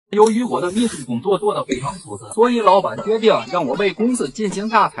由于我的秘书工作做得非常出色，所以老板决定让我为公司进行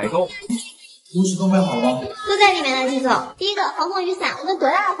大采购。东西都买好了吗？都在里面呢，季总。第一个防风雨伞，无论多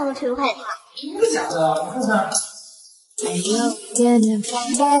大的风都吹不坏它。真的假的？你看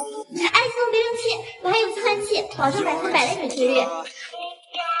看。爱自动别生气，我还有计算器，保证100%的准确率。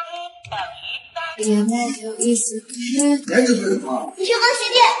研究是什么？你去风洗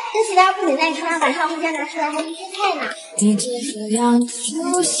店，这洗料不仅在你床上，晚上回家拿出来还能切菜呢。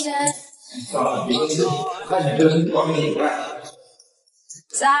算了，别生气，看你这个是多少以外。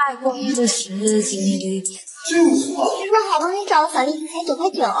就是嘛。听说好不容易找了小丽才9.9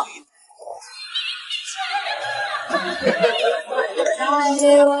块。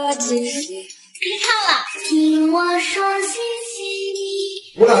别看了，听我说谢谢你。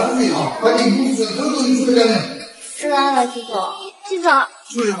我俩注意啊，把你公司所有因素干净。知道了，季总。季总，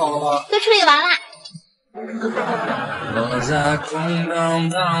处理好了吗？都处理完了。我在空荡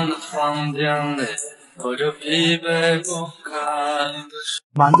荡的房间里，拖着疲惫不堪的手。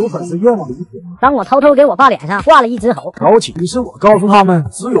满足粉丝愿望的一天。当我偷偷给我爸脸上画了一只猴，然后其实我告诉他们，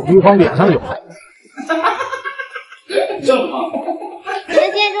只有对方脸上有猴。正吗？你们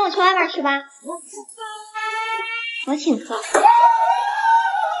今天中午去外面吃吧，我请客。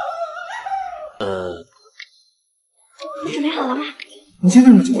你准备好了吗？你现在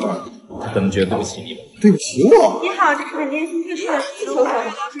能知道？他可能觉得对不起你吧？对不起我。你好，这是本店新推出的气球活动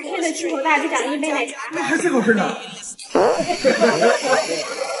，10天的气球大只奖励1杯奶茶。那还这个事呢？你好，这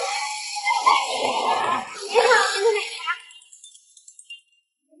个奶茶。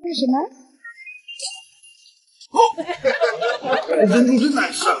为什么？人中真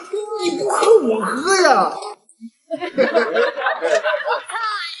难受，你不喝我喝呀！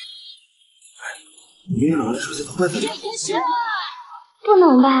你跟老师说这个坏的，不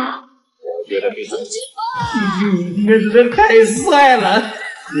能吧？我觉得非常你这人太帅了。我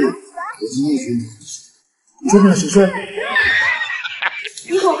今天学你，说明谁帅？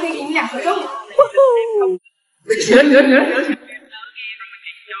一会儿可以给你俩合照。行。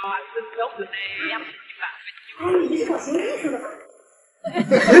你是搞新艺术的吧？对，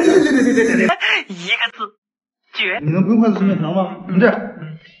一个字，绝！你能不用筷子吃面条吗？你这样，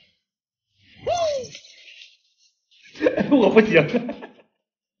我不行。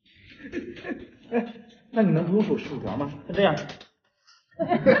那你能不用手吃薯条吗？就这样。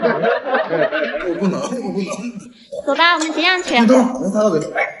我不能。走吧，我们结账去。你等会儿，我擦到嘴。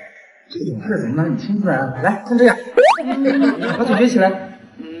这种事怎么能你听出来啊？来，像这样，把嘴撅起来。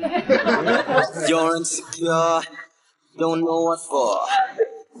你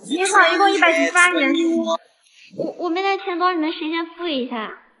好，一共198元。我没带钱包，你们谁先付一下？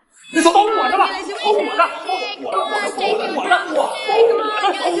你包我的吧，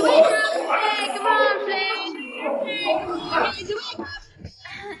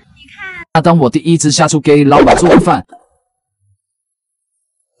当我第一次下厨给老板做饭，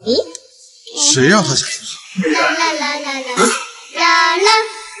咦？谁让他下去？啦，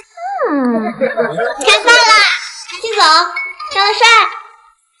开饭啦！季总，长得帅，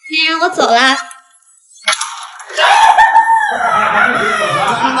你让我走了。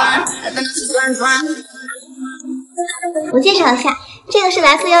我介绍一下，这个是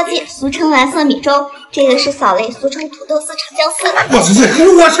蓝色腰鸡，俗称蓝色米粥；这个是扫雷，俗称土豆丝炒姜丝。我吃这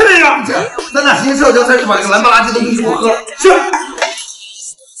个，我吃这个。咱俩先吃小姜丝，把这个蓝不拉几的东西给我喝了。行。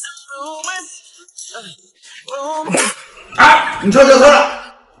哎，你吃姜丝了？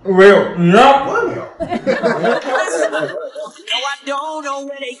没有，你呢？我也没有。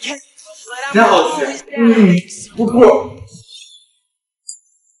真好吃。不错。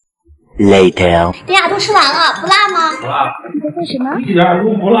Later， 你俩都吃完了，不辣吗？不辣。你在做什么？一点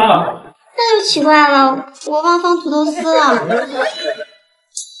都不辣。那就奇怪了，我忘放土豆丝了。啊，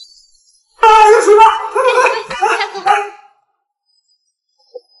有水了！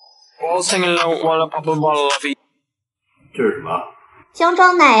这是什么？姜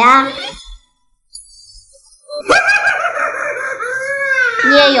撞奶呀。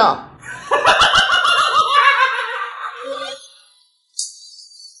你也有。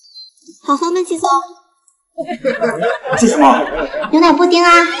好喝吗，季总？这什么？牛奶布丁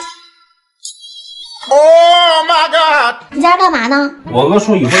啊。Oh my god！ 你在这干嘛呢？我哥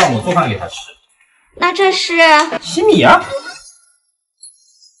说以后让我做饭给他吃。那这是西米啊！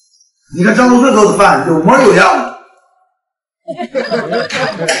你看张东顺做的饭有模有样。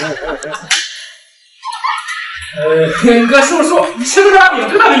天哥叔叔，吃个大饼，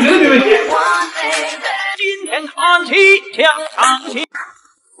这大饼绝对没问题。今天看起墙唱起。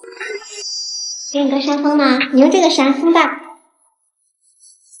给你个扇风呢，你用这个扇风吧。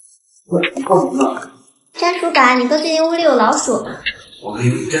我告诉你了，粘鼠杆，你哥最近屋里有老鼠。我可以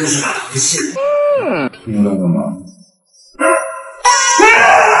比真是大螃蟹。听到了吗？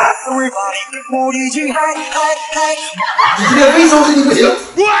你今天非收拾你不行。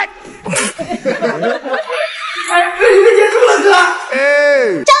哎，这已经结束了，哥。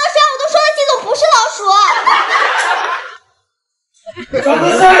张老师，我都说了，季总不是老鼠。张德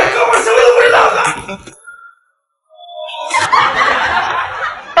山，哥们什么都不知道的。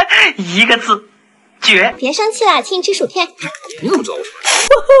一个字，绝。别生气了，请你吃薯片。你怎么知道我说？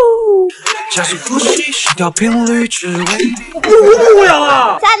加速呼吸，心跳频率只为你。不无聊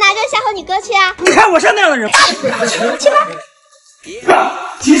啊！咱哪就吓唬你哥去啊？你看我像那样的人。去吧。哥，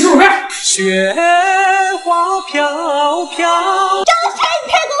请吃薯片。雪花飘飘。张老师，你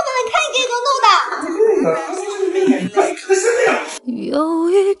太过分了！你看你给狗弄的。有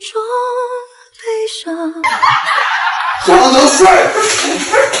一种悲伤。想能睡。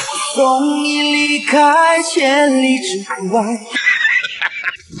送你离开千里之外。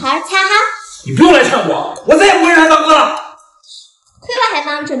好好掐哈。你不用来劝我，我再也不会让他当哥了。亏我还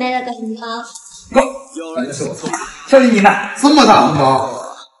帮你准备了个红包。哥，那是我错了。小姐你呢？这么大红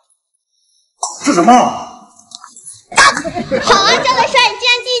包？是什么？好啊，张德帅，你竟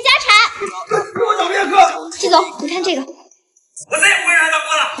然继续家产。给我找别哥。季总，你看这个。我再也不会让他当哥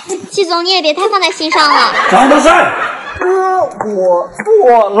了。季总，你也别太放在心上了。张德帅，哥，我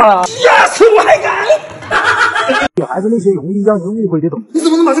错了。下次我还敢。给孩子那些容易让人误会的东西。你怎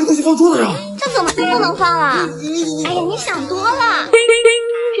么能把这个东西放桌子上？这怎么就不能放了？哎呀，你想多了。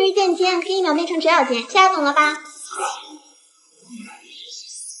这是垫肩，可以秒变成直角肩，现在懂了吧？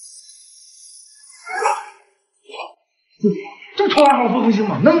这么超二号做不行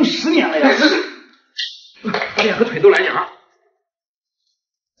吗？能用10年了呀！把脸和腿都来点啊！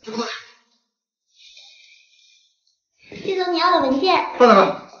季总，你要的文件。放哪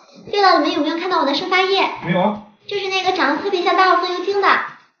了？对了，你们有没有看到我的收发页？没有啊。就是那个长得特别像大号风油精的。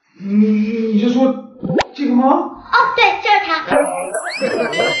你是说这个吗？哦，对，就是他。你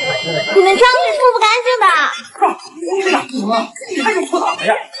们这样是冲不干净的。这个怎么了？你还用搓澡呀？不是，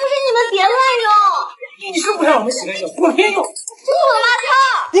你们别乱用。你是不让我们洗干净，我偏用。这是我的袜套。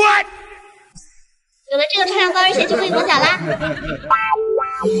有了这个，穿上高跟鞋就可以光脚啦。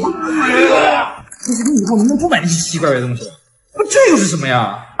可是你以后能不能不买那些奇奇怪怪的东西了？不，这又是什么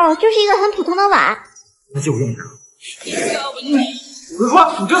呀？哦，就是一个很普通的碗。那就用这个。我是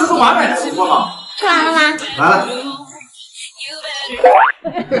说，你这是碗买的，你说吗？吃完了吗？完了。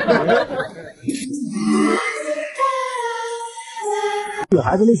给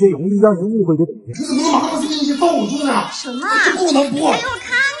孩子那些容易让人误会的东西。你怎么能把东西给你放我桌上？什么？这不能播。给我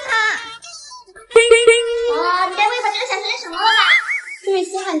看看。你该不会把这个想成什么了吧？这是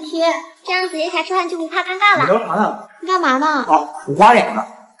吸汗贴，这样子腋下出汗就不怕尴尬了。你干啥呢？你干嘛呢？我刮脸呢。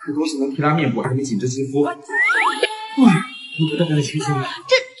这东西能提拉面部，还能紧致肌肤。哇，你不带来的清新。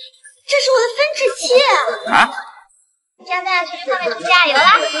这是我的分趾器啊！这样大家去上面涂加油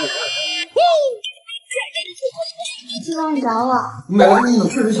啦！季总，你找我？你买了个硬的，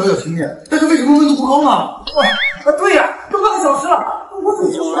确实小小轻便，但是为什么温度不高呢？对呀，都半个小时了，我怎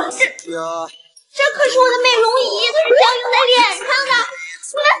么就了？这可是我的美容仪，可是要用在脸上的，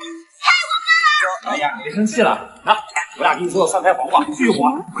你们太过分了！哎呀，别生气了，啊，我俩给你做的蒜苔黄瓜，巨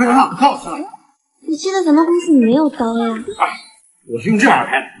滑，快尝尝，可好吃了。你记得咱们公司里没有刀呀？我是用这样的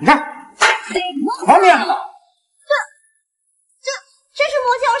开的，你看，好面子。这是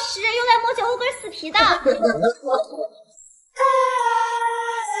磨脚石，用来磨脚后跟死皮的。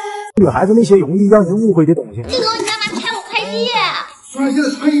给孩子那些容易让人误会的东西。季总，你干嘛拆我快递？虽然现在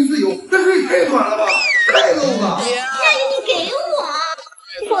穿衣自由，但是也太短了吧，太 low 了。那个你给我，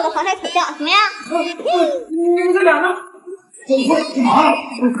这是我的防晒调料，怎么样？你们这俩呢？我干嘛呢？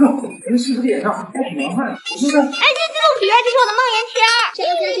哥，这是不是脸上还挺凉快的？是不是？哎，这种别，这是我的梦颜贴，这个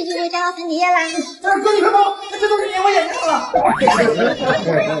下去就会沾到粉底液啦。哥，你看吧，这都是粘我眼睛上了。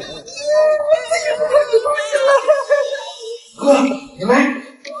哥，你来。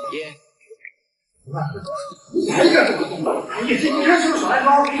你还敢这么动的？你这一看是不是耍赖招？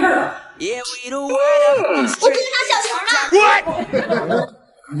没事的。我只是当小球呢。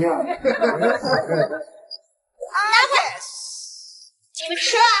怎么样？拿过来。你们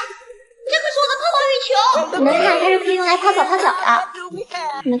吃啊！这可是我的泡泡浴球，你们看，它是可以用来泡澡泡脚的。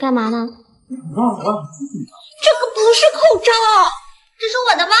你们干嘛呢？这个不是口罩，这是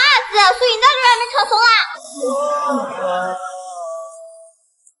我的袜子，所以你在这儿还没成怂啦。